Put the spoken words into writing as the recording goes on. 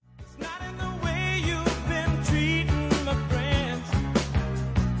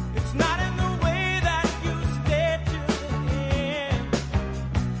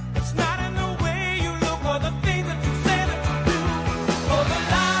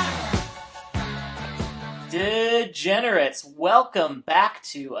Degenerates, welcome back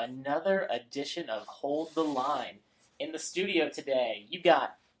to another edition of Hold the Line. In the studio today, you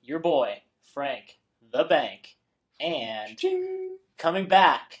got your boy, Frank the Bank, and coming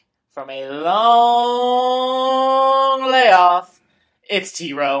back from a long layoff, it's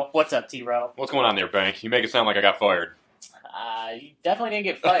T-Row. What's up, T-Row? What's going on there, Bank? You make it sound like I got fired. You definitely didn't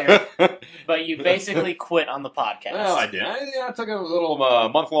get fired, but you basically quit on the podcast. Well, I did. I took a little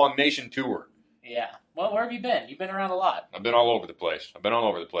month-long nation tour. Yeah. Well, where have you been? You've been around a lot. I've been all over the place.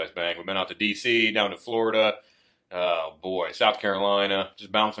 Bank. We've been out to D.C., down to Florida, South Carolina,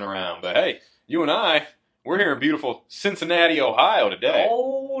 just bouncing around. But hey, you and I, we're here in beautiful Cincinnati, Ohio today.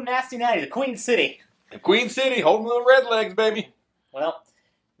 Oh, nasty natty, the Queen City. The Queen City, holding the red legs, baby. Well,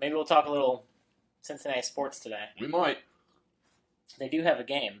 maybe we'll talk a little Cincinnati sports today. We might. They do have a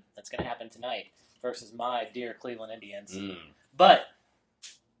game that's going to happen tonight versus my dear Cleveland Indians. Mm. But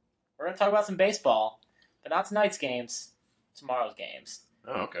we're going to talk about some baseball, but not tonight's games, tomorrow's games.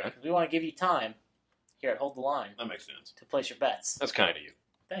 Oh, okay. We want to give you time here at Hold the Line That makes sense. to place your bets. That's kind of you.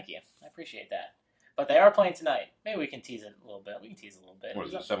 Thank you. I appreciate that. But they are playing tonight. Maybe we can tease it a little bit. We can tease it a little bit. What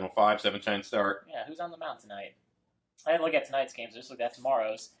is it, 7:05, 7:10 start? Yeah, who's on the mound tonight? I didn't look at tonight's games. I just looked at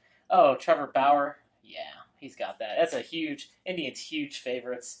tomorrow's. Oh, Trevor Bauer. Yeah, he's got that. That's a Indians' huge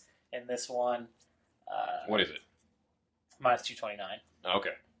favorites in this one. What is it? Minus 229.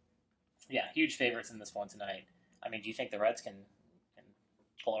 Okay. Yeah, huge favorites in this one tonight. I mean, do you think the Reds can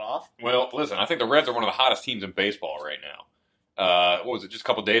pull it off? Well, listen, I think the Reds are one of the hottest teams in baseball right now. What was it? Just a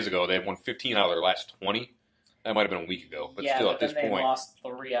couple days ago, they won 15 out of their last 20. That might have been a week ago, but still, at this then they point, lost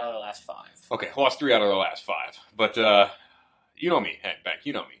 3 out of the last 5. Okay, lost 3 out of their last 5. But you know me, Hank Bank.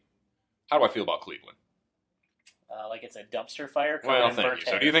 You know me. How do I feel about Cleveland? Like it's a dumpster fire. Well, thank you.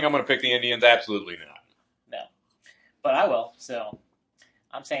 So, do you think I'm going to pick the Indians? Absolutely not. No, but I will. So,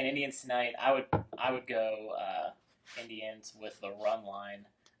 I'm saying Indians tonight. I would go Indians with the run line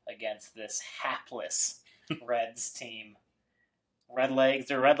against this hapless Reds team. Red legs.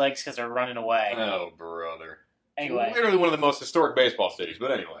 They're red legs because they're running away. Oh, brother. Anyway. Literally one of the most historic baseball cities,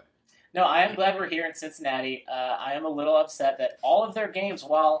 but anyway. No, I am glad we're here in Cincinnati. I am a little upset that all of their games,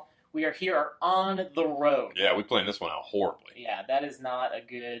 while we are here, are on the road. Yeah, we planned this one out horribly. Yeah, that is not a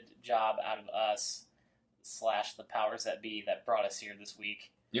good job out of us / the powers that be that brought us here this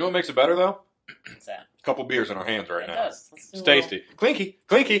week. You know what makes it better, though? What's that? A couple beers in our hands right now. It does. It's tasty. Clinky.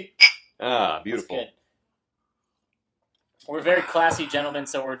 Clinky. Ah, beautiful. That's good. We're very classy gentlemen,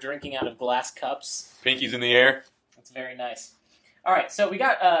 so we're drinking out of glass cups. Pinkies in the air. It's very nice. All right, so we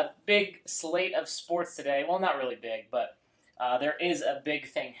got a big slate of sports today. Well, not really big, but there is a big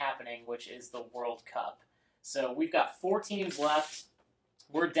thing happening, which is the World Cup. So we've got 4 teams left.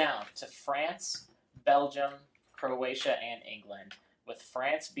 We're down to France, Belgium, Croatia, and England, with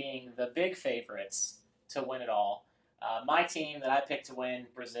France being the big favorites to win it all. My team that I picked to win,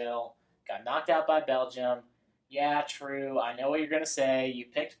 Brazil, got knocked out by Belgium. Yeah, true. I know what you're going to say. You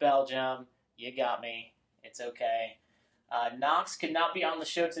picked Belgium. You got me. It's okay. Knox could not be on the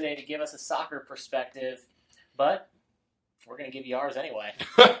show today to give us a soccer perspective, but we're going to give you ours anyway.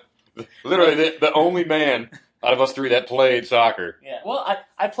 Literally the only man out of us 3 that played soccer. Yeah, well,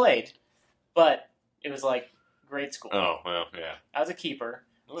 I played, but it was like grade school. Oh, well, yeah. I was a keeper,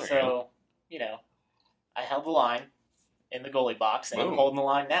 Well, so, I held the line in the goalie box, and I'm Boom. holding the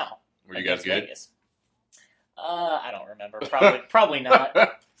line now. Were you guys good? Vegas. I don't remember. Probably not.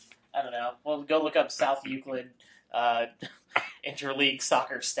 I don't know. We'll go look up South Euclid interleague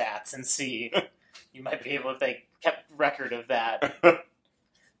soccer stats and see. You might be able, if they kept record of that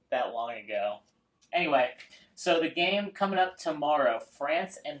long ago. Anyway, so the game coming up tomorrow,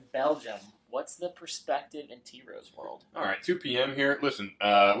 France and Belgium. What's the perspective in T-Rose world? All right, 2 p.m. here. Listen,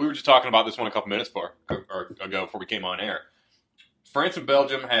 we were just talking about this one a couple minutes ago before we came on air. France and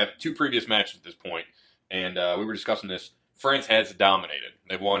Belgium have 2 previous matches at this point, and we were discussing this. France has dominated.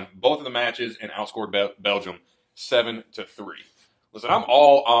 They've won both of the matches and outscored Belgium 7-3. Listen, I'm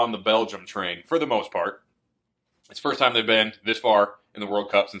all on the Belgium train for the most part. It's the first time they've been this far in the World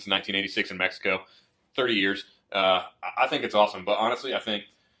Cup since 1986 in Mexico, 30 years. I think it's awesome, but honestly, I think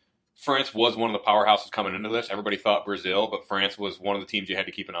France was one of the powerhouses coming into this. Everybody thought Brazil, but France was one of the teams you had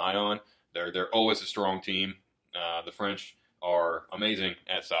to keep an eye on. They're always a strong team. The French are amazing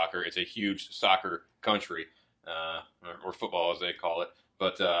at soccer. It's a huge soccer country, or football as they call it.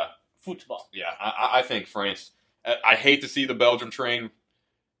 But Football. yeah, I think France. I hate to see the Belgium train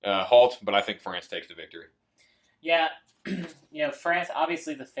halt, but I think France takes the victory. Yeah, France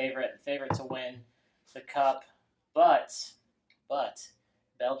obviously the favorite to win the cup, but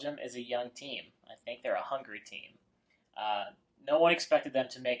Belgium is a young team. I think they're a hungry team. No one expected them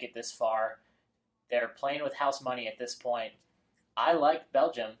to make it this far. They're playing with house money at this point. I like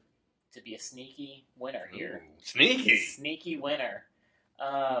Belgium to be a sneaky winner here. Ooh, sneaky. Sneaky winner.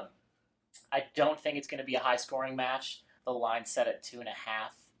 I don't think it's going to be a high-scoring match. The line's set at 2.5.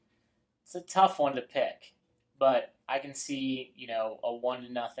 It's a tough one to pick, but I can see a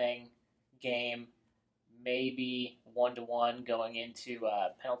 1-0 game, maybe 1-1 going into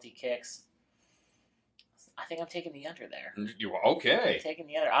penalty kicks. I think I'm taking the under there. You okay? I'm taking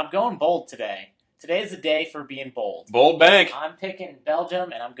the under. I'm going bold today. Today's the day for being bold. Bold bank. I'm picking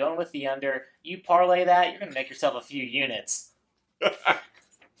Belgium, and I'm going with the under. You parlay that, you're going to make yourself a few units.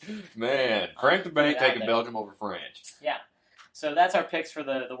 Man, Frank the Bank taking Belgium over France. Yeah. So that's our picks for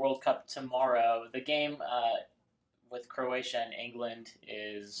the World Cup tomorrow. The game with Croatia and England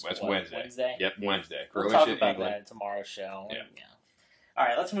is Wednesday? Yep, Wednesday. We'll Croatia, talk about England. that in tomorrow's show. Yeah. All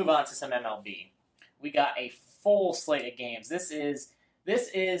right, let's move on to some MLB. We got a full slate of games. This is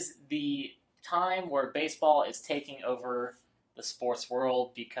the time where baseball is taking over the sports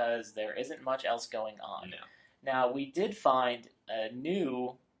world because there isn't much else going on. No. Now, we did find a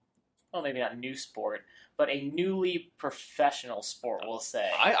new, well, maybe not new sport, but a newly professional sport, we'll say.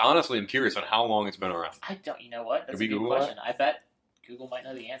 I honestly am curious on how long it's been around. I don't, you know what? That's Did a we good Google question. I bet Google might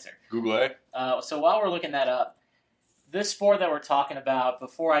know the answer. Google it. So while we're looking that up, this sport that we're talking about,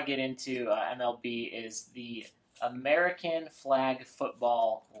 before I get into MLB, is the American Flag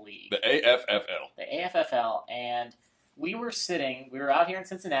Football League. The AFFL. The AFFL. And we were out here in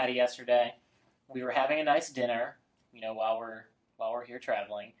Cincinnati yesterday. We were having a nice dinner, while we're here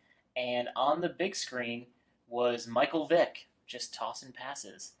traveling. And on the big screen was Michael Vick just tossing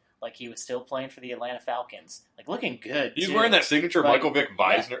passes like he was still playing for the Atlanta Falcons. Like, looking good, He's too. wearing that signature Like, Michael Vick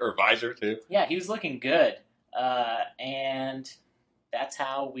visor, too. Yeah, he was looking good. And that's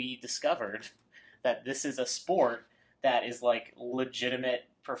how we discovered that this is a sport that is like legitimate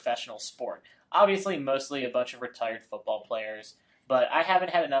professional sport. Obviously, mostly a bunch of retired football players, but I haven't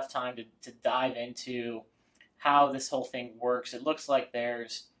had enough time to dive into how this whole thing works. It looks like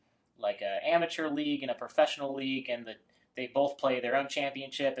there's like an amateur league and a professional league, and they both play their own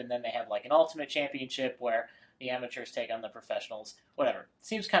championship, and then they have like an ultimate championship where the amateurs take on the professionnew. Whatever.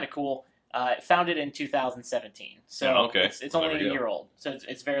 Seems kind of cool. Founded in 2017, so it's only a year old. So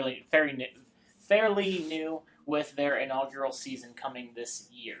it's fairly new with their inaugural season coming this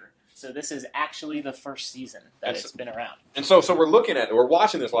year. So this is actually the first season that it's been around. And so we're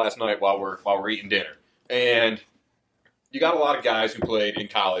watching this last night while we're eating dinner, and you got a lot of guys who played in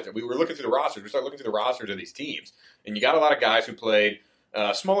college. And we were looking through the rosters. We started looking through the rosters of these teams, and you got a lot of guys who played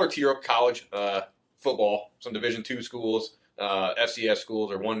smaller tier college football, some Division II schools. FCS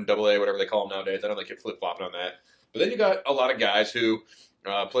schools or 1AA, whatever they call them nowadays. I know they keep flip-flopping on that. But then you got a lot of guys who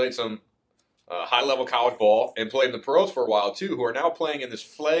played some high-level college ball and played in the pros for a while, too, who are now playing in this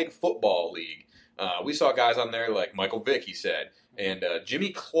flag football league. We saw guys on there like Michael Vick, he said, and Jimmy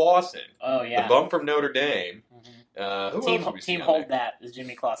Clausen, the bum from Notre Dame. Mm-hmm. Who else did we see Team on Hold there? That is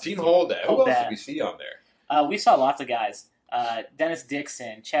Jimmy Clausen. Team Hold That. Who else did we see on there? We saw lots of guys. Dennis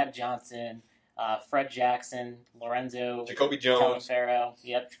Dixon, Chad Johnson, Fred Jackson, Lorenzo, Jacoby Jones. Talafaro,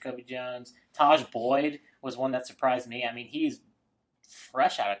 Jacoby Jones. Taj Boyd was one that surprised me. I mean, he's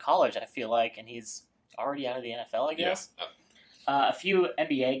fresh out of college, I feel like, and he's already out of the NFL, I guess. Yeah. A few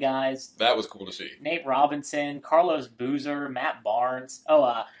NBA guys. That was cool to see. Nate Robinson, Carlos Boozer, Matt Barnes.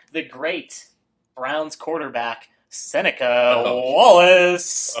 The great Browns quarterback, Seneca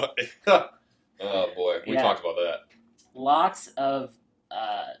Wallace. Oh, boy. We talked about that. Lots of...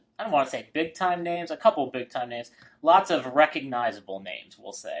 I don't want to say big-time names, a couple of big-time names. Lots of recognizable names,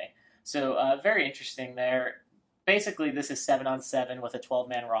 we'll say. So, very interesting there. Basically, this is 7-on-7 with a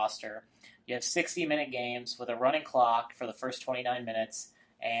 12-man roster. You have 60-minute games with a running clock for the first 29 minutes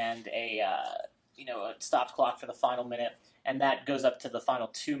and a stopped clock for the final minute, and that goes up to the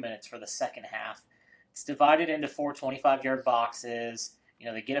final 2 minutes for the second half. It's divided into 4 25-yard boxes.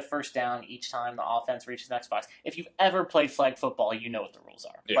 They get a first down each time the offense reaches the next box. If you've ever played flag football, you know what the rules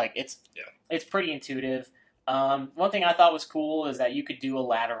are. Yeah. It's pretty intuitive. One thing I thought was cool is that you could do a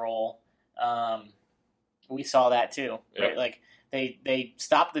lateral. We saw that too. Yep. Right? Like they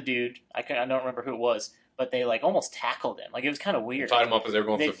stopped the dude. I don't remember who it was, but they like almost tackled him. Like, it was kind of weird. Tied him up as they were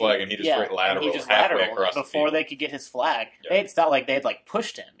going for the flag, and he just straight lateral halfway across before the they could get his flag. Yeah. They had like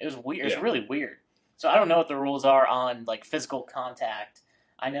pushed him. It was weird. It was really weird. So I don't know what the rules are on like physical contact.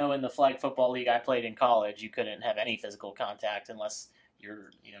 I know in the flag football league I played in college, you couldn't have any physical contact unless you're,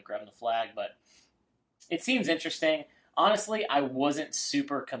 grabbing the flag. But it seems interesting. Honestly, I wasn't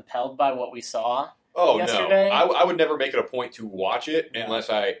super compelled by what we saw yesterday. No. I would never make it a point to watch it unless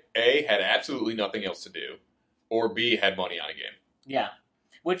I, A, had absolutely nothing else to do, or B, had money on a game. Yeah.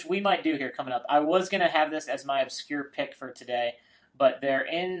 which we might do here coming up. I was going to have this as my obscure pick for today, but they're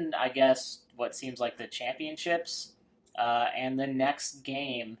in, I guess, what seems like the championships, and the next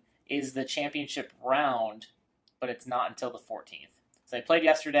game is the championship round, but it's not until the 14th. So they played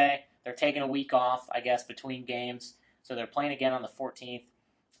yesterday. They're taking a week off, I guess, between games, so they're playing again on the 14th.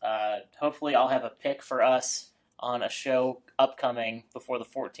 Hopefully I'll have a pick for us on a show upcoming before the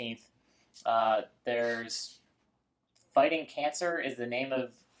 14th. There's Fighting Cancer is the name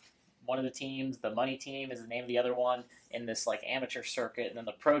of one of the teams. The Money Team is the name of the other one in this like amateur circuit. And then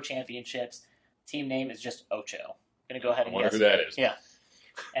the Pro Championships, team name is just Ocho. I'm going to go ahead and I wonder guess. who that is. Yeah.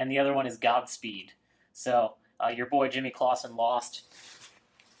 And the other one is Godspeed. So your boy Jimmy Clausen lost.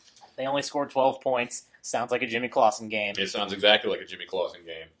 They only scored 12 points. Sounds like a Jimmy Clausen game. It sounds exactly like a Jimmy Clausen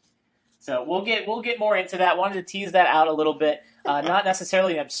game. So we'll get more into that. Wanted to tease that out a little bit. Not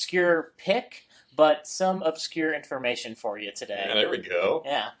necessarily an obscure pick, but some obscure information for you today. Yeah, there we go.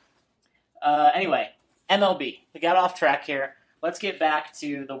 Yeah. Anyway, MLB. We got off track here. Let's get back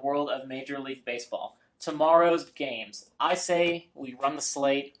to the world of Major League Baseball. Tomorrow's games. I say we run the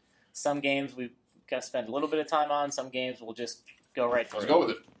slate. Some games we've got to spend a little bit of time on. Some games we'll just go right through. Let's go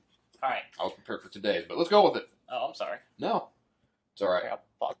with it. All right. I was prepared for today's, but let's go with it. Oh, I'm sorry. No. It's all right. Here, I'll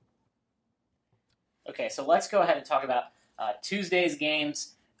pause. Okay, so let's go ahead and talk about Tuesday's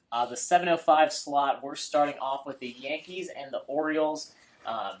games. The 7:05 slot, we're starting off with the Yankees and the Orioles.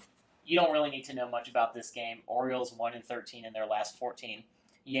 You don't really need to know much about this game. Orioles 1-13 in their last 14.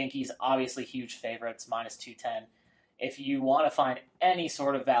 Yankees, obviously huge favorites, minus 210. If you want to find any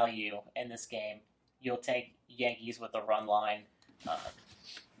sort of value in this game, you'll take Yankees with the run line.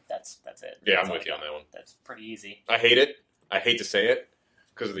 That's it. Yeah, That's I'm all with you on that one. That's pretty easy. I hate it. I hate to say it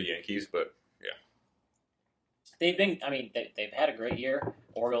because of the Yankees, but yeah. They've had a great year.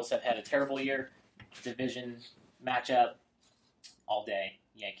 Orioles have had a terrible year. Division matchup all day,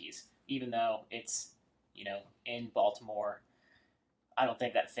 Yankees. Even though it's, in Baltimore, I don't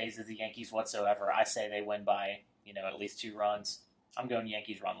think that phases the Yankees whatsoever. I say they win by, at least 2 runs. I'm going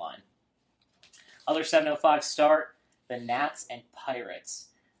Yankees run line. Other 7:05 start, the Nats and Pirates.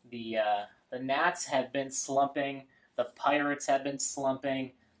 The Nats have been slumping. The Pirates have been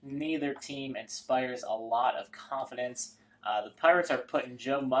slumping. Neither team inspires a lot of confidence. The Pirates are putting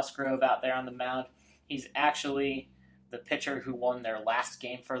Joe Musgrove out there on the mound. He's actually the pitcher who won their last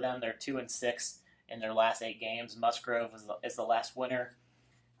game for them. They're 2-6 in their last 8 games. Musgrove is the last winner.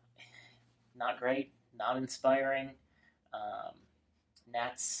 Not great, not inspiring.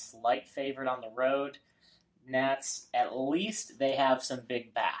 Nats light favorite on the road. Nats, at least they have some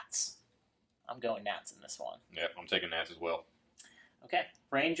big bats. I'm going Nats in this one. Yeah, I'm taking Nats as well. Okay,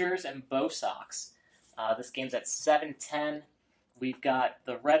 Rangers and Bo Sox. This game's at 7:10. We've got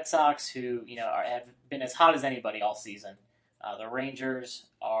the Red Sox, who have been as hot as anybody all season. The Rangers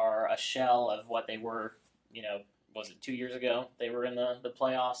are a shell of what they were. Was it 2 years ago? They were in the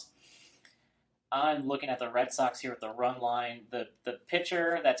playoffs. I'm looking at the Red Sox here with the run line. The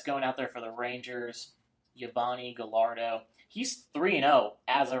pitcher that's going out there for the Rangers, Yvonne Gallardo, he's 3-0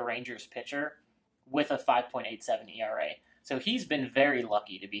 as a Rangers pitcher with a 5.87 ERA. So he's been very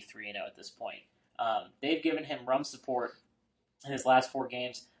lucky to be 3-0 at this point. They've given him run support in his last 4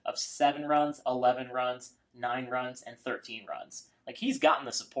 games of 7 runs, 11 runs, 9 runs, and 13 runs. Like, he's gotten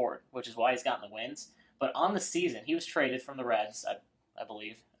the support, which is why he's gotten the wins. But on the season, he was traded from the Reds, I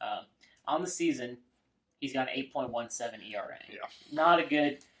believe. On the season, he's got an 8.17 ERA. Yeah. Not a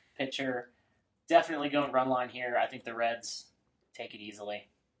good pitcher. Definitely going run line here. I think the Reds take it easily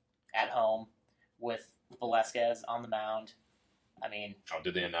at home with Velasquez on the mound. Oh,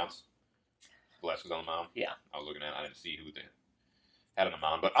 did they announce Velasquez on the mound? Yeah. I was looking at it. I didn't see who they had on the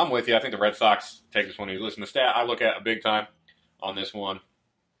mound. But I'm with you. I think the Red Sox take this one. You listen to stat I look at a big time on this one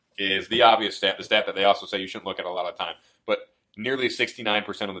is the obvious stat, the stat that they also say you shouldn't look at a lot of time. But nearly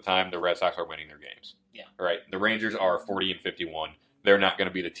 69% of the time, the Red Sox are winning their games. Yeah. Right? The Rangers are 40-51. They're not going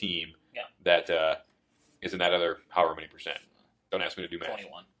to be the team that is in that other however many percent. Don't ask me to do math.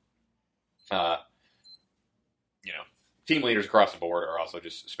 21. Team leaders across the board are also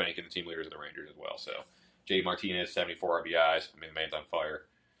just spanking the team leaders of the Rangers as well. So, J.D. Martinez, 74 RBIs. The man's on fire.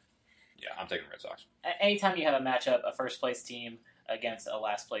 Yeah, I'm taking the Red Sox. Anytime you have a matchup, a first-place team against a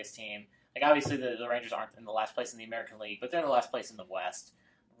last-place team, like obviously the Rangers aren't in the last place in the American League, but they're in the last place in the West.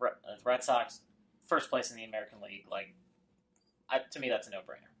 Red Sox, first place in the American League. To me, that's a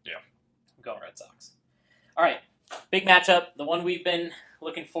no-brainer. Yeah. I'm going Red Sox. All right, big matchup. The one we've been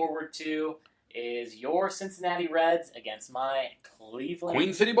looking forward to is your Cincinnati Reds against my Cleveland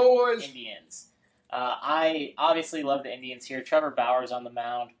Queen City Boys. Indians. I obviously love the Indians here. Trevor Bauer's on the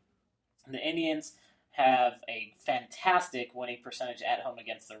mound. The Indians have a fantastic winning percentage at home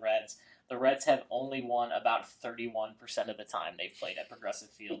against the Reds. The Reds have only won about 31% of the time they've played at Progressive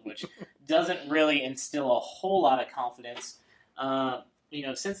Field, which doesn't really instill a whole lot of confidence.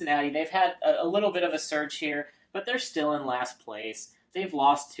 Cincinnati, they've had a little bit of a surge here, but they're still in last place. They've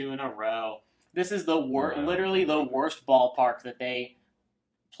lost 2 in a row. This is literally the worst ballpark that they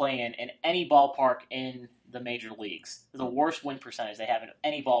play in any ballpark in the major leagues. The worst win percentage they have in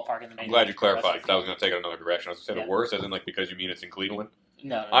any ballpark in the major leagues. I'm glad you clarified, because I was going to take it another direction. I was going to say the worst, as in because you mean it's in Cleveland?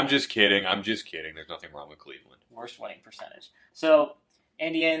 No. I'm just kidding. There's nothing wrong with Cleveland. Worst winning percentage. So,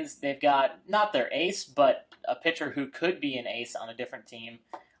 Indians, they've got not their ace, but a pitcher who could be an ace on a different team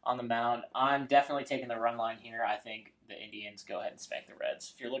on the mound. I'm definitely taking the run line here. I think the Indians go ahead and spank the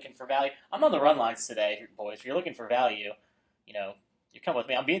Reds. If you're looking for value, I'm on the run lines today, boys. If you're looking for value, you come with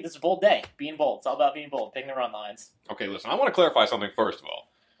me. This is a bold day. Being bold. It's all about being bold. Picking the run lines. Okay, listen. I want to clarify something first of all.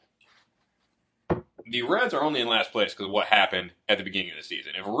 The Reds are only in last place because of what happened at the beginning of the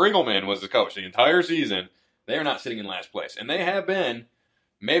season. If Riggleman was the coach the entire season, they are not sitting in last place, and they have been,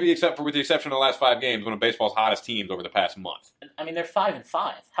 maybe with the exception of the last 5 games, one of baseball's hottest teams over the past month. They're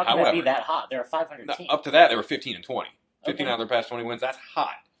 5-5. How can that be that hot? They're a 500 team. Up to that, they were 15-20. 15 out of their past 20 wins. That's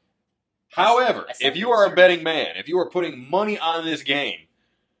hot. However, if you are a betting man, if you are putting money on this game,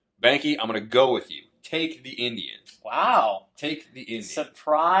 Banky, I'm going to go with you. Take the Indians. Wow. Take the Indians.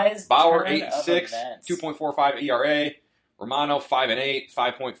 Surprise. Bauer 8-6, 2.45 ERA. Romano 5-8,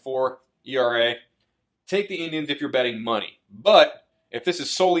 5.4 ERA. Take the Indians if you're betting money. But if this is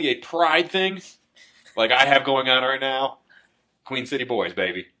solely a pride thing, like I have going on right now, Queen City Boys,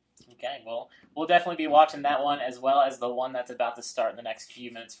 baby. Okay, well, we'll definitely be watching that one as well as the one that's about to start in the next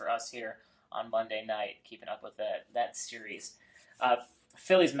few minutes for us here on Monday night, keeping up with that series.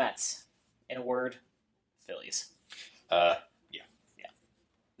 Phillies Mets. In a word, Phillies. Yeah.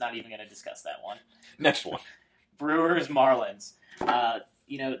 Not even going to discuss that one. Next one. Brewers Marlins.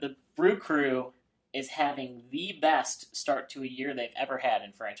 The Brew Crew is having the best start to a year they've ever had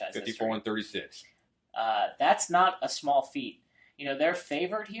in franchise 54-36. That's not a small feat. They're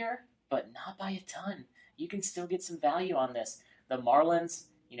favored here, but not by a ton. You can still get some value on this. The Marlins,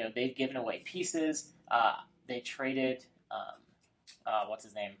 they've given away pieces. They traded, what's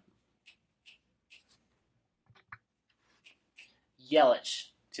his name?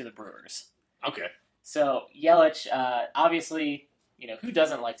 Yelich to the Brewers. Okay. So Yelich, obviously, who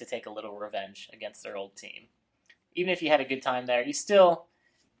doesn't like to take a little revenge against their old team? Even if you had a good time there, you still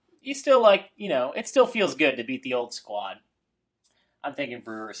like, it still feels good to beat the old squad. I'm thinking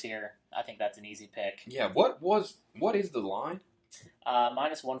Brewers here. I think that's an easy pick. Yeah, what is the line?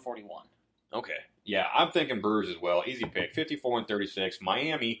 Minus 141. Okay. Yeah, I'm thinking Brewers as well. Easy pick. 54-36.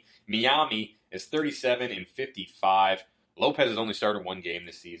 Miami is 37-55. Lopez has only started 1 game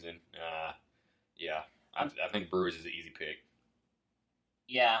this season. I think Brewers is an easy pick.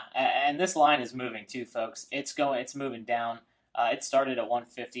 Yeah, and this line is moving too, folks. It's moving down. It started at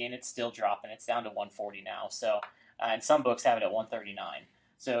 150 and it's still dropping. It's down to 140 now. So, and some books have it at 139.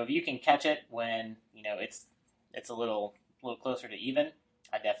 So if you can catch it when it's a little closer to even,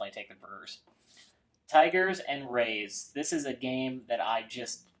 I definitely take the Brewers. Tigers and Rays. This is a game that I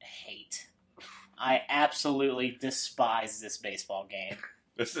just hate. I absolutely despise this baseball game.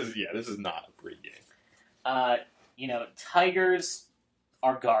 This is not a pretty game. Tigers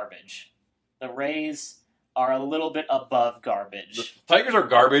are garbage. The Rays are a little bit above garbage. The Tigers are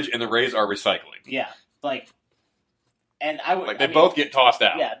garbage and the Rays are recycling. Yeah, they both get tossed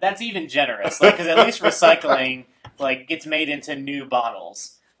out. Yeah, that's even generous. Because at least recycling gets made into new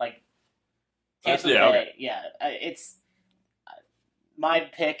bottles. Tampa Bay, okay. Yeah, it's my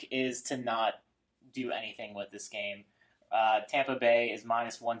pick is to not do anything with this game. Tampa Bay is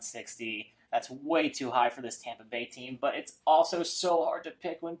minus 160. That's way too high for this Tampa Bay team, but it's also so hard to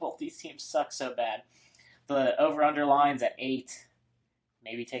pick when both these teams suck so bad. The over-under line's at 8.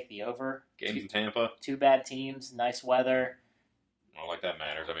 Maybe take the over. Games in Tampa. 2 bad teams, nice weather. Well, like that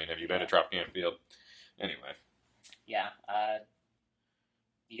matters. Have you been to Tropicana Field? Anyway. Yeah.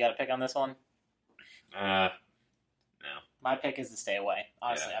 You got a pick on this one? No. My pick is to stay away.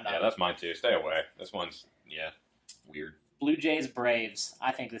 Honestly, I'm not. Yeah, that's mine too. Stay away. This one's, weird. Blue Jays, Braves.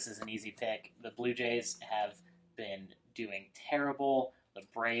 I think this is an easy pick. The Blue Jays have been doing terrible. The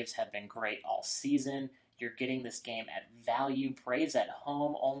Braves have been great all season. You're getting this game at value. Braves at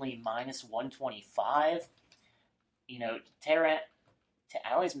home, only minus 125.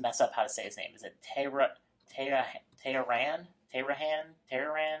 I always mess up how to say his name. Is it Tehran? I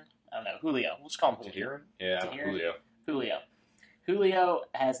don't know. Julio. We'll just call him Julio. Yeah, Julio. Julio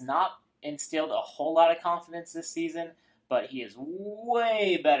has not instilled a whole lot of confidence this season, but he is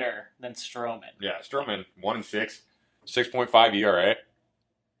way better than Stroman. Yeah, Stroman 1-6, 6.5 ERA.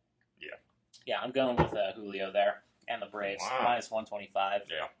 Yeah, I'm going with Julio there and the Braves. Wow. Minus 125.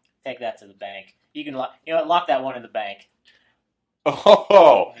 Yeah. Take that to the bank. You can lock that one in the bank.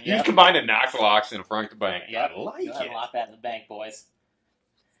 Oh, you Yep. combined a Knox Locks and a Frank the Bank. Yep. I like Go ahead and it. lock that in the bank, boys.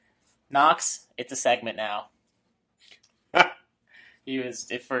 Knox, it's a segment now. He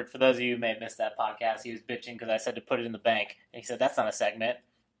was, for those of you who may have missed that podcast, he was bitching because I said to put it in the bank. And he said, that's not a segment.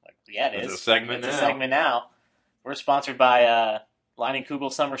 I'm like, yeah, it is. It's a segment It's now. a segment now. We're sponsored by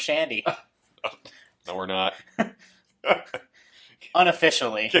Leinenkugel Summer Shandy. No, we're not.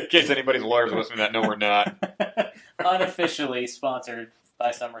 Unofficially. In case anybody's lawyers listening to that, no, we're not. Unofficially sponsored by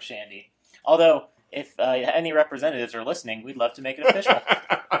Summer Shandy. Although, if any representatives are listening, we'd love to make it official.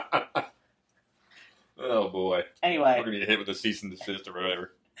 Oh, boy. We're Anyway, going to get hit with a cease and desist or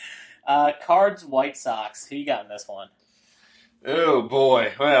whatever. Cards, White Sox. Who you got in this one? Oh,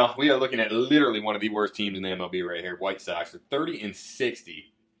 boy. Well, we are looking at literally one of the worst teams in the MLB right here. White Sox are 30-60.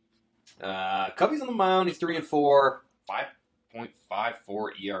 Cubby's on the mound. He's 3-4, 5.54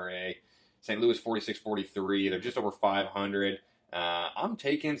 ERA. St. Louis 46-43. They're just over 500. I'm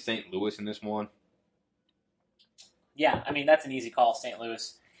taking St. Louis in this one. Yeah, I mean, that's an easy call, St.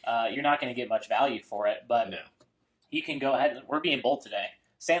 Louis. You're not going to get much value for it, but No. you can go ahead. We're being bold today.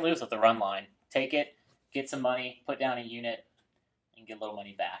 St. Louis with the run line. Take it, get some money, put down a unit, and get a little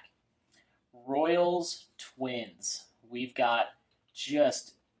money back. Royals, Twins. We've got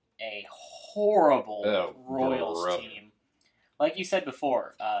just a horrible Royals brother. team. Like you said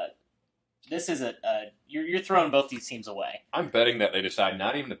before, this is you're throwing both these teams away. I'm betting that they decide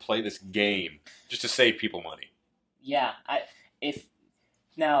not even to play this game just to save people money. Yeah,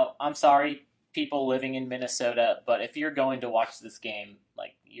 now I'm sorry, people living in Minnesota, but if you're going to watch this game,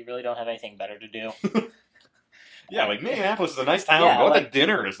 like you really don't have anything better to do. Yeah, like Minneapolis is a nice town. Yeah, Go like- to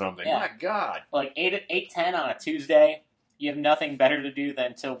dinner or something. Yeah. My God. Like 8-10 on a Tuesday, you have nothing better to do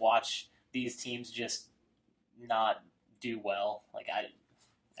than to watch these teams just not do well. Like I don't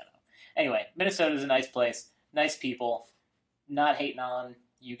know. Anyway, Minnesota's a nice place, nice people. Not hating on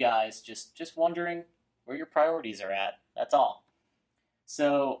you guys, just wondering where your priorities are at. That's all.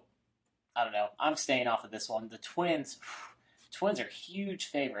 So I don't know. I'm staying off of this one. The Twins are huge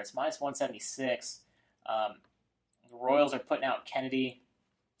favorites, minus 176. The Royals are putting out Kennedy.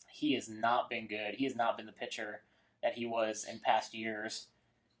 He has not been good. He has not been the pitcher that he was in past years.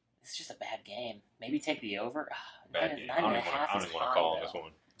 It's just a bad game. Maybe take the over. Bad game. I don't even want to call on this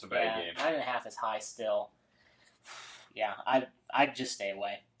one. It's a bad game. 9.5 is high still. Yeah, I'd just stay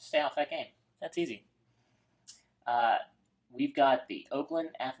away. Stay off that game. That's easy. We've got the Oakland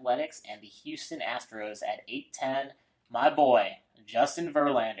Athletics and the Houston Astros at 8-10. My boy, Justin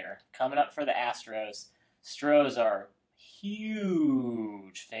Verlander, coming up for the Astros. Stros are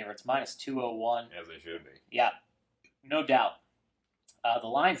huge favorites, minus 201. As they should be. Yeah, no doubt. The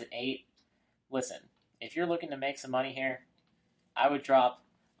line's at 8. Listen, if you're looking to make some money here, I would drop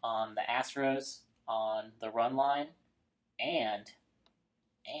on the Astros on the run line, and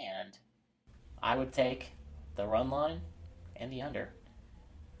I would take the run line and the under.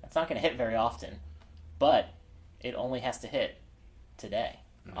 That's not going to hit very often, but it only has to hit today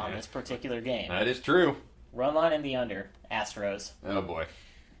on this particular game. That is true. Run line and the under, Astros. Oh, boy.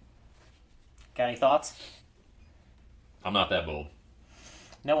 Got any thoughts? I'm not that bold.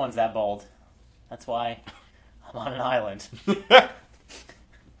 No one's that bold. That's why I'm on an island.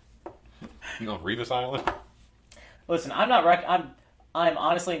 You on Revis Island? Listen, I'm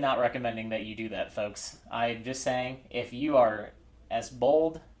honestly not recommending that you do that, folks. I'm just saying, if you are as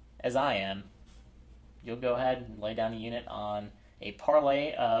bold as I am, you'll go ahead and lay down a unit on a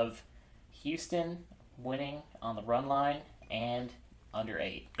parlay of Houston winning on the run line and under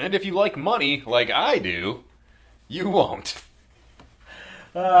 8. And if you like money, like I do, you won't.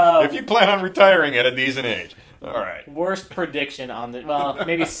 If you plan on retiring at a decent age. All right. Worst prediction on the... Well,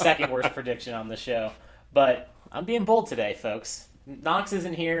 maybe second worst prediction on the show. But I'm being bold today, folks. Knox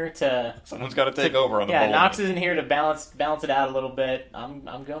isn't here to... Someone's got to take over on the Yeah, bold. Knox isn't here to balance it out a little bit. I'm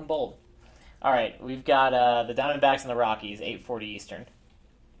going bold. All right, we've got the Diamondbacks and the Rockies, 8:40 Eastern.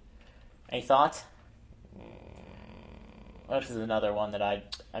 Any thoughts? Well, this is another one that I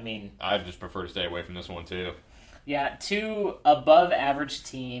I'd just prefer to stay away from this one, too. yeah, two above-average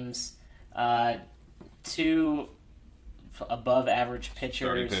teams, two above-average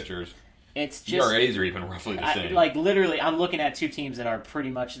Starting pitchers. pitchers. It's just... ERAs are even roughly the same. literally, I'm looking at two teams that are pretty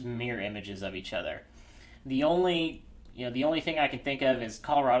much mirror images of each other. The only thing I can think of is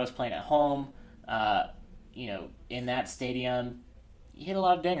Colorado's playing at home. In that stadium, you hit a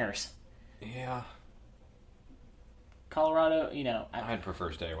lot of dingers. Yeah. Colorado, I'd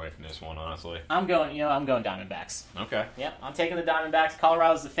prefer stay away from this one, honestly. I'm going Diamondbacks. Okay. Yep, I'm taking the Diamondbacks.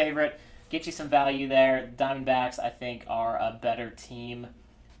 Colorado's the favorite. Get you some value there. Diamondbacks, I think, are a better team,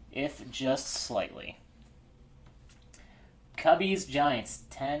 if just slightly. Cubbies, Giants,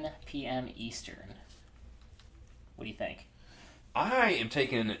 10 p.m. Eastern. What do you think? I am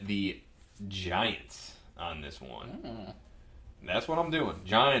taking the Giants on this one. That's what I'm doing.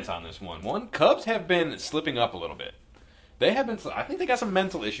 Giants on this one. Cubs have been slipping up a little bit. They have been. I think they got some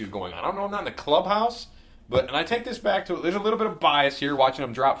mental issues going on. I don't know. I'm not in the clubhouse, and I take this back to. There's a little bit of bias here watching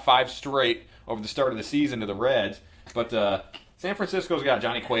them drop 5 straight over the start of the season to the Reds. But San Francisco's got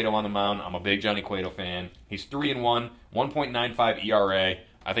Johnny Cueto on the mound. I'm a big Johnny Cueto fan. He's 3-1, 1.95 ERA.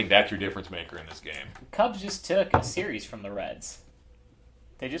 I think that's your difference maker in this game. Cubs just took a series from the Reds.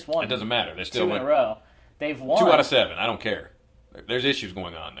 They just won. It doesn't matter. They still 2 in a row. They've won 2 out of 7. I don't care. There's issues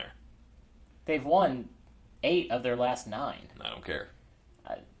going on there. They've won 8 of their last 9. I don't care.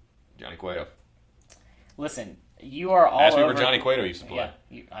 Johnny Cueto. Listen, you are all Ask me over... where Johnny Cueto used to play.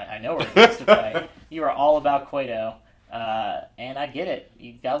 Yeah, I know where he used to play. You are all about Cueto, and I get it.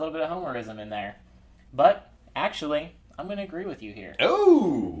 You got a little bit of homerism in there. But, actually, I'm going to agree with you here.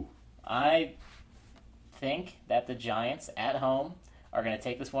 Oh! I think that the Giants, at home, are going to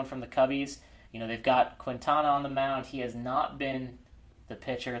take this one from the Cubbies. They've got Quintana on the mound. He has not been the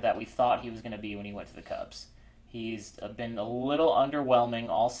pitcher that we thought he was going to be when he went to the Cubs. He's been a little underwhelming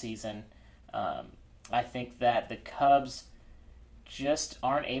all season. I think that the Cubs just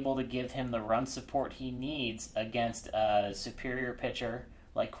aren't able to give him the run support he needs against a superior pitcher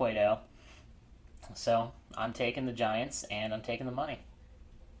like Cueto. So I'm taking the Giants, and I'm taking the money.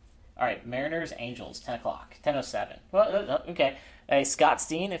 All right, Mariners, Angels, 10 o'clock, 10:07. Well, okay. Hey, Scott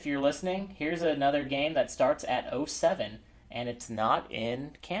Steen, if you're listening, here's another game that starts at 07, and it's not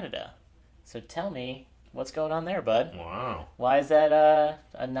in Canada. So tell me what's going on there, bud. Wow. Why is that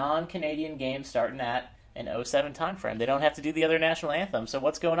a non-Canadian game starting at an 07 time frame? They don't have to do the other national anthem, so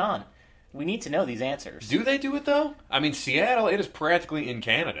what's going on? We need to know these answers. Do they do it, though? I mean, Seattle, it is practically in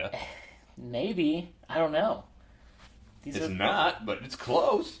Canada. Maybe. I don't know. It's not, but it's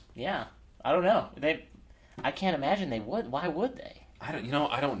close. Yeah. I don't know. I can't imagine they would. Why would they? I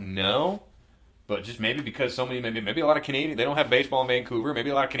don't know. But just maybe because maybe a lot of Canadians, they don't have baseball in Vancouver.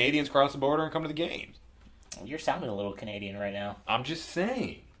 Maybe a lot of Canadians cross the border and come to the games. You're sounding a little Canadian right now. I'm just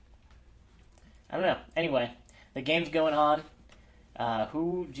saying. I don't know. Anyway, the game's going on.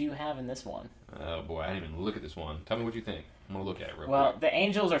 Who do you have in this one? Oh, boy, I didn't even look at this one. Tell me what you think. I'm going to look at it real Well, quick. the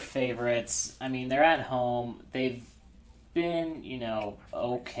Angels are favorites. I mean, they're at home. They've been,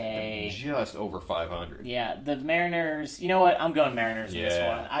 okay. Just over 500. Yeah, the Mariners, you know what? I'm going Mariners in this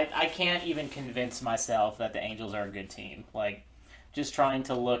Yeah. one. I can't even convince myself that the Angels are a good team. Like, just trying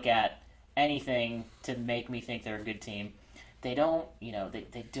to look at anything to make me think they're a good team. They don't,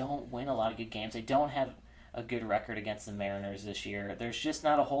 they don't win a lot of good games. They don't have a good record against the Mariners this year. There's just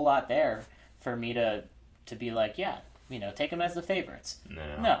not a whole lot there for me to be like, yeah, take them as the favorites.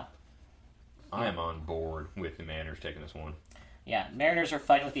 No. I am on board with the Mariners taking this one. Yeah, Mariners are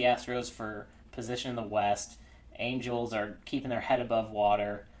fighting with the Astros for position in the West. Angels are keeping their head above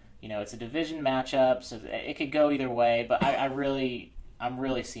water. It's a division matchup, so it could go either way. But I'm really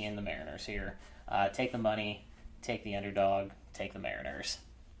seeing the Mariners here. Take the money, take the underdog, take the Mariners.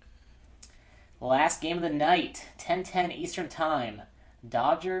 Last game of the night, 10:10 Eastern Time,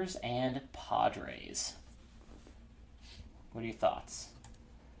 Dodgers and Padres. What are your thoughts?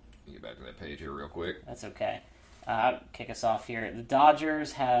 Get back to that page here real quick. That's okay. Kick us off here. The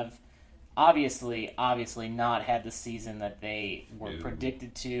Dodgers have obviously not had the season that they were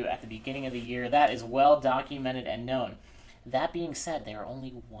predicted to at the beginning of the year. That is well documented and known. That being said, they are only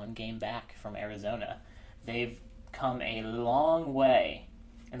 1 game back from Arizona. They've come a long way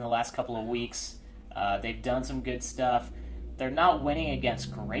in the last couple of weeks. They've done some good stuff. They're not winning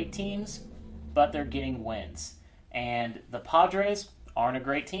against great teams, but they're getting wins. And the Padres aren't a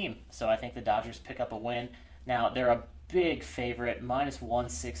great team, so I think the Dodgers pick up a win. Now, they're a big favorite, minus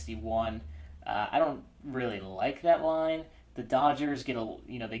 161. I don't really like that line. The Dodgers get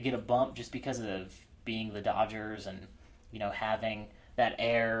a bump just because of being the Dodgers and having that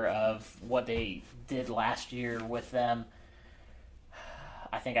air of what they did last year with them.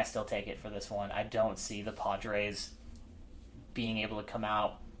 I think I still take it for this one. I don't see the Padres being able to come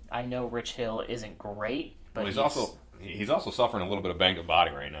out. I know Rich Hill isn't great, but he's also suffering a little bit of banged up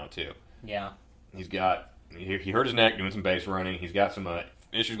body right now too. Yeah, he hurt his neck doing some base running. He's got some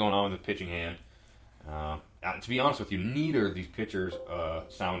issues going on with his pitching hand. To be honest with you, neither of these pitchers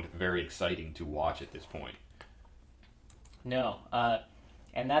sound very exciting to watch at this point. No,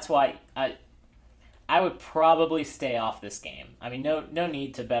 and that's why I I would probably stay off this game. I mean, no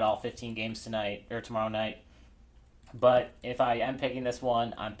need to bet all 15 games tonight or tomorrow night. But if I am picking this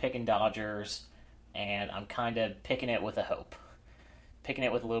one, I'm picking Dodgers, and I'm kind of picking it with a hope. Picking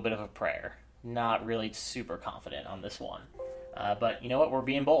it with a little bit of a prayer. Not really super confident on this one. But you know what? We're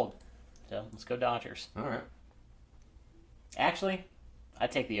being bold. So let's go Dodgers. All right. Actually,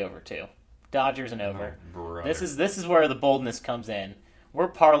 I'd take the over, too. Dodgers and over. Oh, This is where the boldness comes in.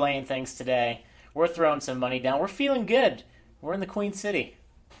 We're parlaying things today. We're throwing some money down. We're feeling good. We're in the Queen City.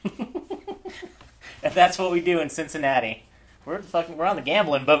 And that's what we do in Cincinnati. We're on the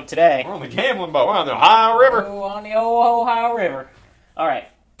gambling boat today. We're on the gambling boat. We're on the Ohio River. Oh, on the old Ohio River. All right.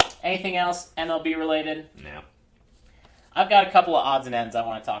 Anything else MLB related? No. I've got a couple of odds and ends I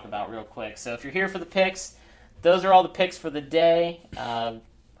want to talk about real quick. So if you're here for the picks, those are all the picks for the day.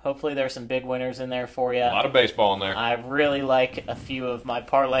 Hopefully there's some big winners in there for you. A lot of baseball in there. I really like a few of my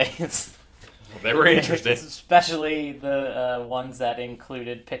parlays. They were interesting. Especially the ones that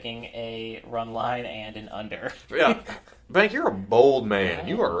included picking a run line and an under. Yeah. Bank, you're a bold man.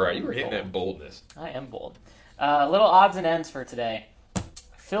 You are right. You were hitting that boldness. I am bold. Little odds and ends for today.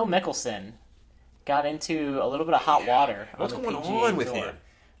 Phil Mickelson got into a little bit of hot water. What's on the going PGA on with Tour. him?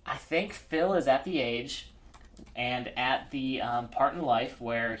 I think Phil is at the age and at the part in life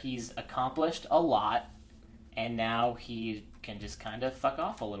where he's accomplished a lot, and now he can just kind of fuck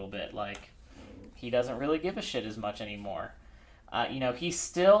off a little bit. Like, he doesn't really give a shit as much anymore. He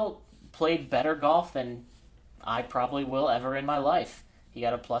still played better golf than I probably will ever in my life. He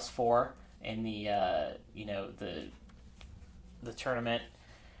got a +4 in the tournament,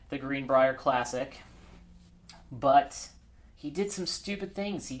 the Greenbrier Classic, but he did some stupid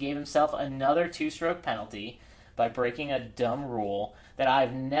things. He gave himself another 2-stroke penalty by breaking a dumb rule that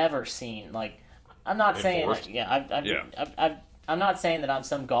I've never seen. Like, I'm not saying, I'm not saying that I'm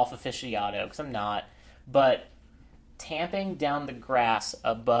some golf aficionado, because I'm not, but tamping down the grass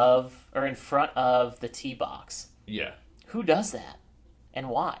above or in front of the tee box. Yeah. Who does that? And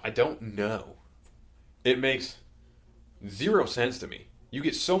why? I don't know. It makes 0 sense to me. You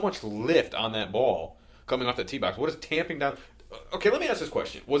get so much lift on that ball coming off the tee box. What is tamping down? Okay, let me ask this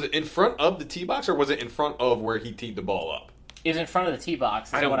question. Was it in front of the tee box, or was it in front of where he teed the ball up? It was in front of the tee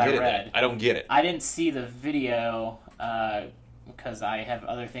box. I don't get it. I don't get it. I didn't see the video because I have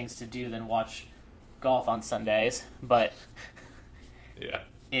other things to do than watch golf on Sundays, but yeah,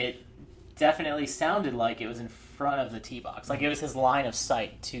 it definitely sounded like it was in front of the tee box. Like, it was his line of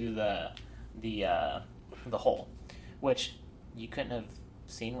sight to the hole, which you couldn't have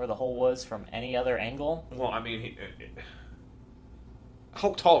seen where the hole was from any other angle. Well, I mean,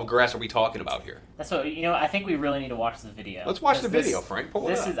 how tall of grass are we talking about here? That's what, I think we really need to watch the video. Let's watch the video, Frank. Pull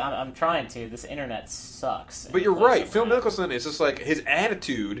it up. I'm trying to. This internet sucks. But you're right. Phil Mickelson is just like, his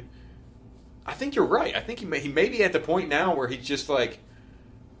attitude. I think you're right. I think he may be at the point now where he's just like,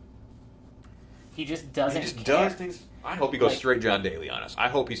 he just doesn't. He just care. does things. I hope he goes straight John Daly on us. I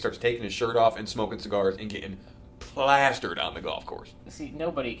hope he starts taking his shirt off and smoking cigars and getting plastered on the golf course. See,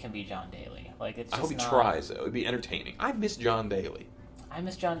 nobody can be John Daly. Like, it's just I hope he tries, though. It'd be entertaining. I miss John Daly. I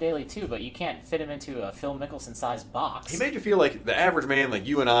miss John Daly too, but you can't fit him into a Phil Mickelson-sized box. He made you feel like the average man, like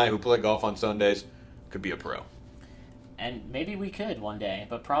you and I, who play golf on Sundays, could be a pro. And maybe we could one day,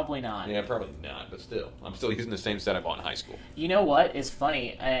 but probably not. Yeah, probably not, but still. I'm still using the same set I bought in high school. You know what is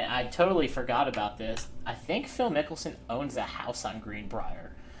funny? I totally forgot about this. I think Phil Mickelson owns a house on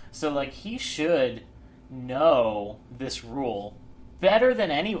Greenbrier. So, like, he should know this rule better than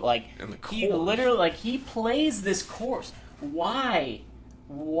any. Like, he literally, like, he plays this course. Why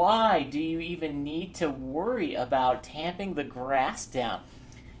do you even need to worry about tamping the grass down?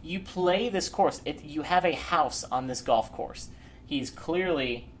 You play this course. You have a house on this golf course. He's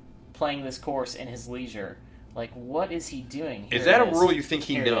clearly playing this course in his leisure. Like, what is he doing? Is that a rule you think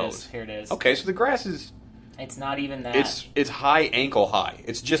he knows? Here it is. Okay, so the grass is... It's not even that. It's high ankle high.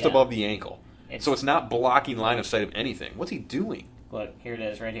 It's just above the ankle. So it's not blocking line of sight of anything. What's he doing? Look, here it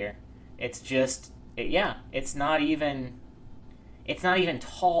is right here. It's just... it's not even... It's not even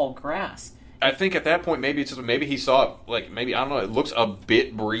tall grass. I think at that point, maybe he saw it, like, maybe, I don't know, it looks a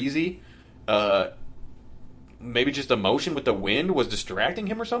bit breezy. Maybe just the motion with the wind was distracting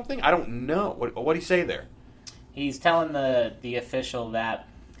him or something? I don't know. What did he say there? He's telling the official that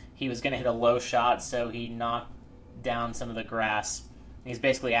he was going to hit a low shot, so he knocked down some of the grass. He's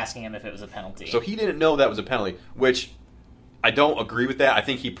basically asking him if it was a penalty. So he didn't know that was a penalty, which I don't agree with that. I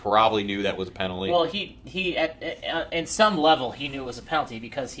think he probably knew that was a penalty. Well, he in some level, he knew it was a penalty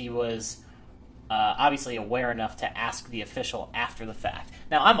because he was... obviously aware enough to ask the official after the fact.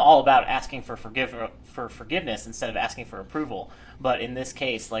 Now, I'm all about asking for forgiveness instead of asking for approval. But in this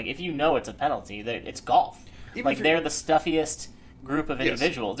case, like, if you know it's a penalty, it's golf. Even Like, if they're the stuffiest group of Yes.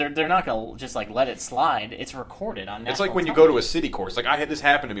 individuals. They're not going to just, like, let it slide. It's recorded on national It's like when you television. go to a city course. Like I had this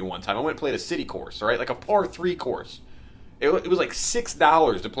happen to me one time. I went and played a city course, right? Like a par 3 course. It was like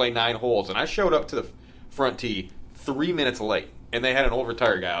 $6 to play 9 holes, and I showed up to the front tee 3 minutes late, and they had an old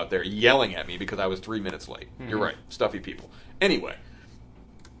retired guy out there yelling at me because I was 3 minutes late. You're right, stuffy people. Anyway,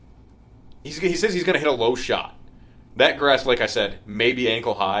 he says he's going to hit a low shot. That grass, like I said, maybe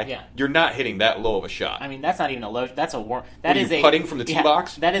ankle high. Yeah. You're not hitting that low of a shot. I mean, that's not even a low. That's a worm. What That are is you, a putting from the tee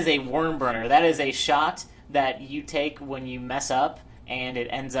box? That is a worm burner. That is a shot that you take when you mess up, and it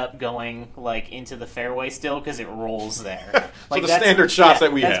ends up going like into the fairway still because it rolls there. Like the that's- standard shots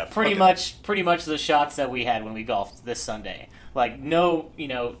that we that's have. Pretty Okay. much the shots that we had when we golfed this Sunday. Like no,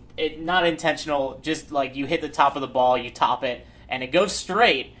 not intentional. Just like you hit the top of the ball, you top it, and it goes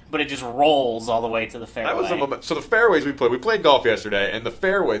straight, but it just rolls all the way to the fairway. That was the moment. So the fairways we played golf yesterday, and the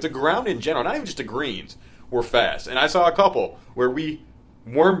fairways, the ground in general, not even just the greens, were fast. And I saw a couple where we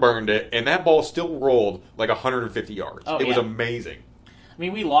worm burned it, and that ball still rolled like 150 yards. Oh, it was yeah. amazing. I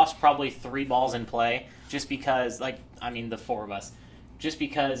mean, we lost probably 3 balls in play just because, the 4 of us, just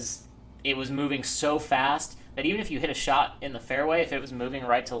because it was moving so fast that even if you hit a shot in the fairway, if it was moving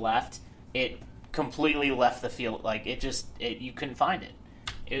right to left, it completely left the field. Like, you couldn't find it.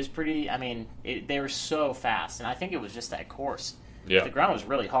 It was pretty, they were so fast, and I think it was just that course. Yeah. The ground was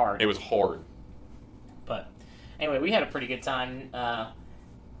really hard. It was hard. But anyway, we had a pretty good time.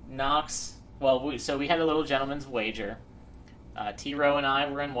 Knox, we had a little gentleman's wager. T-Row and I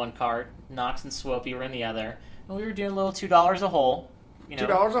were in one cart. Knox and Swopey were in the other. And we were doing a little $2 a hole. $2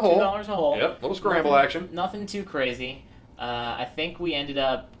 a hole. $2 a hole. Yep, little scramble action. Nothing too crazy. I think we ended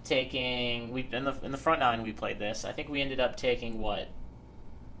up taking in the front 9 we played this. I think we ended up taking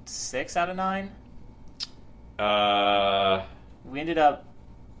 6 out of 9. We ended up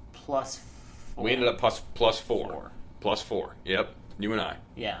plus 4. We ended up plus 4. Plus 4. Yep, you and I.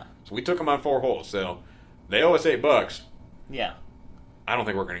 Yeah. So we took them on 4 holes. So they owe us $8. Yeah. I don't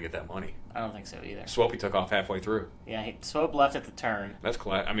think we're going to get that money. I don't think so either. Swopey took off halfway through. Yeah, Swope left at the turn. That's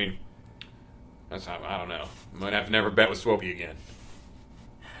class. I mean, that's not, I don't know. Might have to never bet with Swopey again.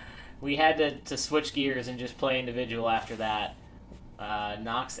 We had to switch gears and just play individual after that.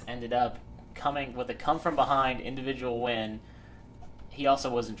 Knox ended up coming with a come from behind individual win. He also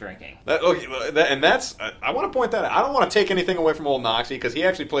wasn't drinking. I want to point that out. I don't want to take anything away from old Knoxy because he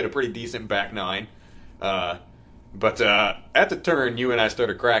actually played a pretty decent back 9. But at the turn, you and I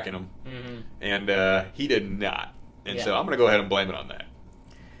started cracking him, and he did not. And so I'm going to go ahead and blame it on that.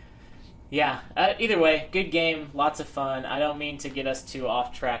 Yeah, either way, good game, lots of fun. I don't mean to get us too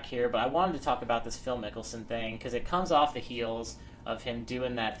off track here, but I wanted to talk about this Phil Mickelson thing because it comes off the heels of him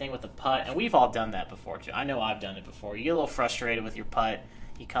doing that thing with the putt, and we've all done that before, too. I know I've done it before. You get a little frustrated with your putt,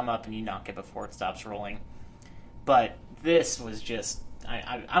 you come up and you knock it before it stops rolling. But this was just,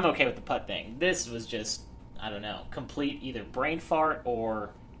 I'm okay with the putt thing. This was just, I don't know, complete either brain fart or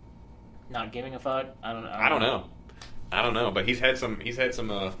not giving a fuck. I don't know, but he's had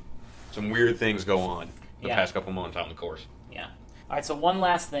some weird things go on the past couple months out on the course. Yeah. All right, so one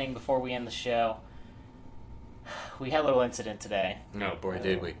last thing before we end the show. We had a little incident today. No, boy,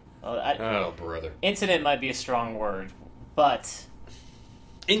 did we. Well, Brother. incident might be a strong word, but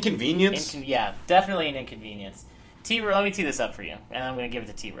Inconvenience? definitely an inconvenience. T-Row, let me tee this up for you, and I'm going to give it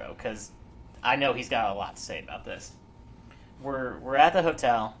to T-Row, because I know he's got a lot to say about this. We're at the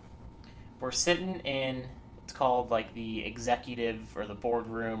hotel. We're sitting in, it's called like the executive or the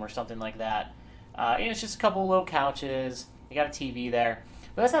boardroom or something like that. It's just a couple of low couches. You got a TV there.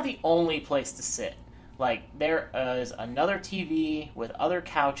 But that's not the only place to sit. Like, there is another TV with other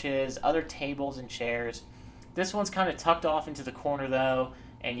couches, other tables and chairs. This one's kind of tucked off into the corner, though,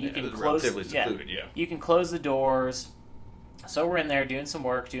 and you can close. Relatively secluded, yeah. You can close the doors. So we're in there doing some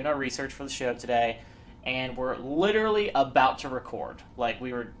work, doing our research for the show today, and we're literally about to record. Like,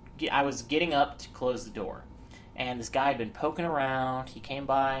 I was getting up to close the door, and this guy had been poking around. He came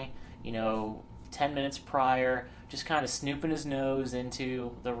by, 10 minutes prior, just kind of snooping his nose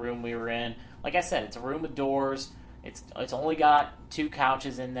into the room we were in. Like I said, it's a room with doors. It's only got 2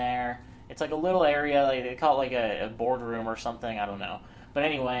 couches in there. It's like a little area. Like they call it like a boardroom or something. I don't know. But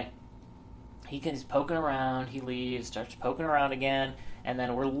anyway, he's poking around. He leaves, starts poking around again, and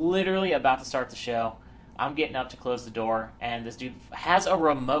then we're literally about to start the show. I'm getting up to close the door, and this dude has a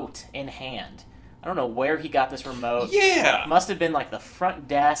remote in hand. I don't know where he got this remote. Yeah. It must have been like the front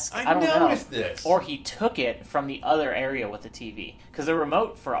desk. I don't know. noticed this. Or he took it from the other area with the TV. Because the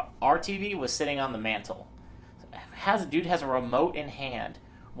remote for our TV was sitting on the mantle. Dude has a remote in hand,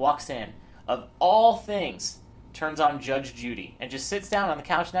 walks in, of all things, turns on Judge Judy, and just sits down on the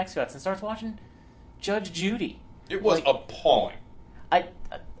couch next to us and starts watching Judge Judy. It was appalling.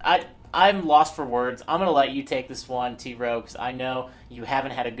 I'm lost for words. I'm going to let you take this one, T-Row, because I know you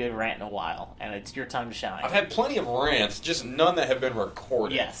haven't had a good rant in a while, and it's your time to shine. I've had plenty of rants, just none that have been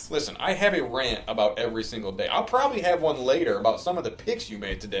recorded. Yes. Listen, I have a rant about every single day. I'll probably have one later about some of the picks you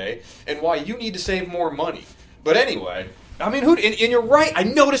made today and why you need to save more money. But anyway, I mean, and you're right. I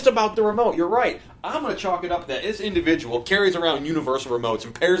noticed about the remote. You're right. I'm going to chalk it up that this individual carries around universal remotes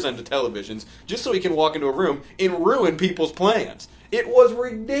and pairs them to televisions just so he can walk into a room and ruin people's plans. It was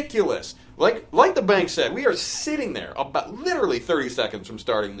ridiculous. Like the bank said, we are sitting there about literally 30 seconds from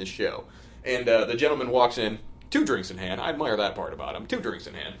starting this show. And the gentleman walks in, 2 drinks in hand. I admire that part about him. 2 drinks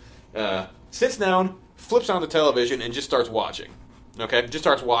in hand. Sits down, flips on the television, and just starts watching. Okay? Just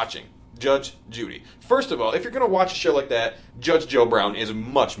starts watching Judge Judy. First of all, if you're going to watch a show like that, Judge Joe Brown is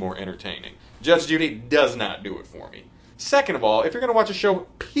much more entertaining. Judge Judy does not do it for me. Second of all, if you're going to watch a show,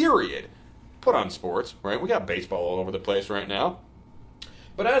 period, put on sports, right? We got baseball all over the place right now.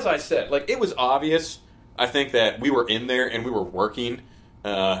 But as I said, like, it was obvious, I think, that we were in there and we were working.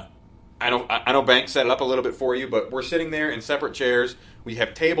 I know Bank set it up a little bit for you, but we're sitting there in separate chairs. We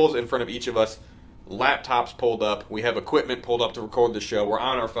have tables in front of each of us, laptops pulled up. We have equipment pulled up to record the show. We're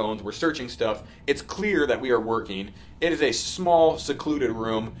on our phones. We're searching stuff. It's clear that we are working. It is a small, secluded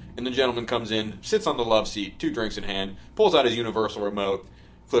room, and the gentleman comes in, sits on the love seat, 2 drinks in hand, pulls out his universal remote,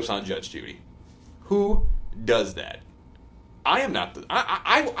 flips on Judge Judy. Who does that? I am not.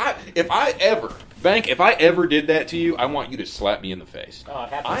 If I ever did that to you, I want you to slap me in the face. Oh,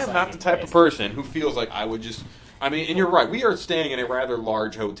 I am not the type of person who feels like I would just. I mean, and you're right. We are staying in a rather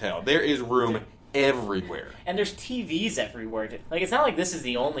large hotel. There is room everywhere, and there's TVs everywhere. Like, it's not like this is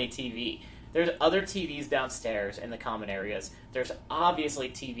the only TV. There's other TVs downstairs in the common areas. There's obviously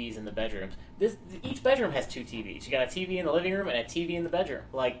TVs in the bedrooms. Each bedroom has 2 TVs. You got a TV in the living room and a TV in the bedroom.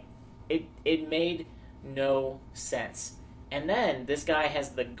 Like, it made no sense. And then this guy has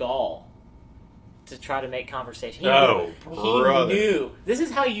the gall to try to make conversation. He knew. This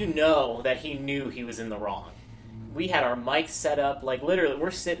is how you know that he knew he was in the wrong. We had our mics set up, like, literally,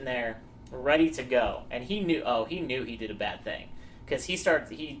 we're sitting there ready to go. And he knew he did a bad thing. Because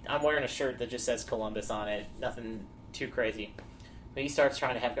I'm wearing a shirt that just says Columbus on it. Nothing too crazy. But he starts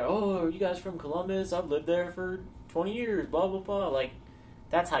trying to are you guys from Columbus? I've lived there for 20 years, blah, blah, blah. Like,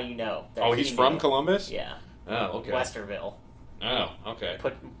 that's how you know. That he's from Columbus? Yeah. Oh, okay. Westerville. Oh, okay.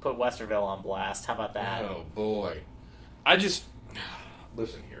 Put Westerville on blast. How about that? Oh, boy.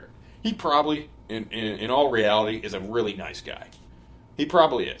 Listen here. He probably, in all reality, is a really nice guy. He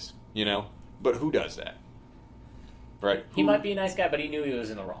probably is, But who does that? Right? He might be a nice guy, but he knew he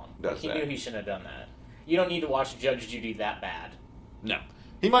was in the wrong. He knew he shouldn't have done that. You don't need to watch Judge Judy that bad. No.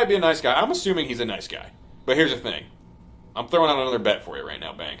 He might be a nice guy. I'm assuming he's a nice guy. But here's the thing. I'm throwing out another bet for you right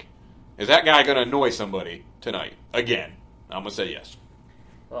now, Bank. Is that guy going to annoy somebody tonight? Again. I'm going to say yes.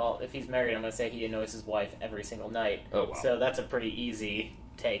 Well, if he's married, I'm going to say he annoys his wife every single night. Oh, wow. So that's a pretty easy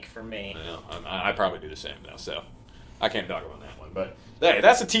take for me. I probably do the same, though, so I can't dog on that one. But hey,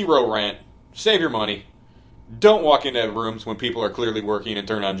 that's a T-Row rant. Save your money. Don't walk into rooms when people are clearly working and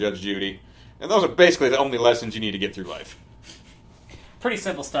turn on Judge Judy. And those are basically the only lessons you need to get through life. Pretty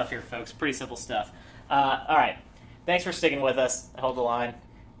simple stuff here, folks. Pretty simple stuff. All right. Thanks for sticking with us. Hold the line.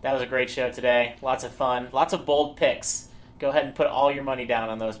 That was a great show today. Lots of fun. Lots of bold picks. Go ahead and put all your money down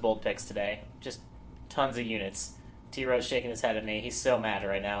on those bold picks today. Just tons of units. T-Ro's shaking his head at me. He's so mad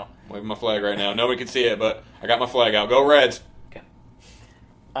right now. Waving my flag right now. Nobody can see it, but I got my flag out. Go Reds! Okay.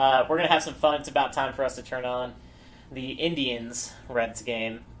 We're going to have some fun. It's about time for us to turn on the Indians-Reds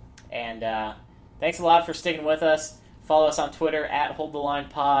game. And thanks a lot for sticking with us. Follow us on Twitter at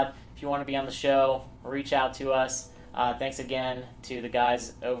HoldTheLinePod. If you want to be on the show, reach out to us. Thanks again to the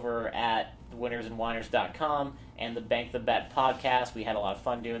guys over at winnersandwhiners.com and the Bank the Bet podcast. We had a lot of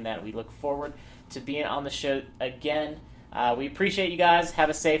fun doing that. We look forward to being on the show again. We appreciate you guys. Have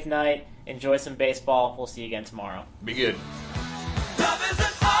a safe night. Enjoy some baseball. We'll see you again tomorrow. Be good.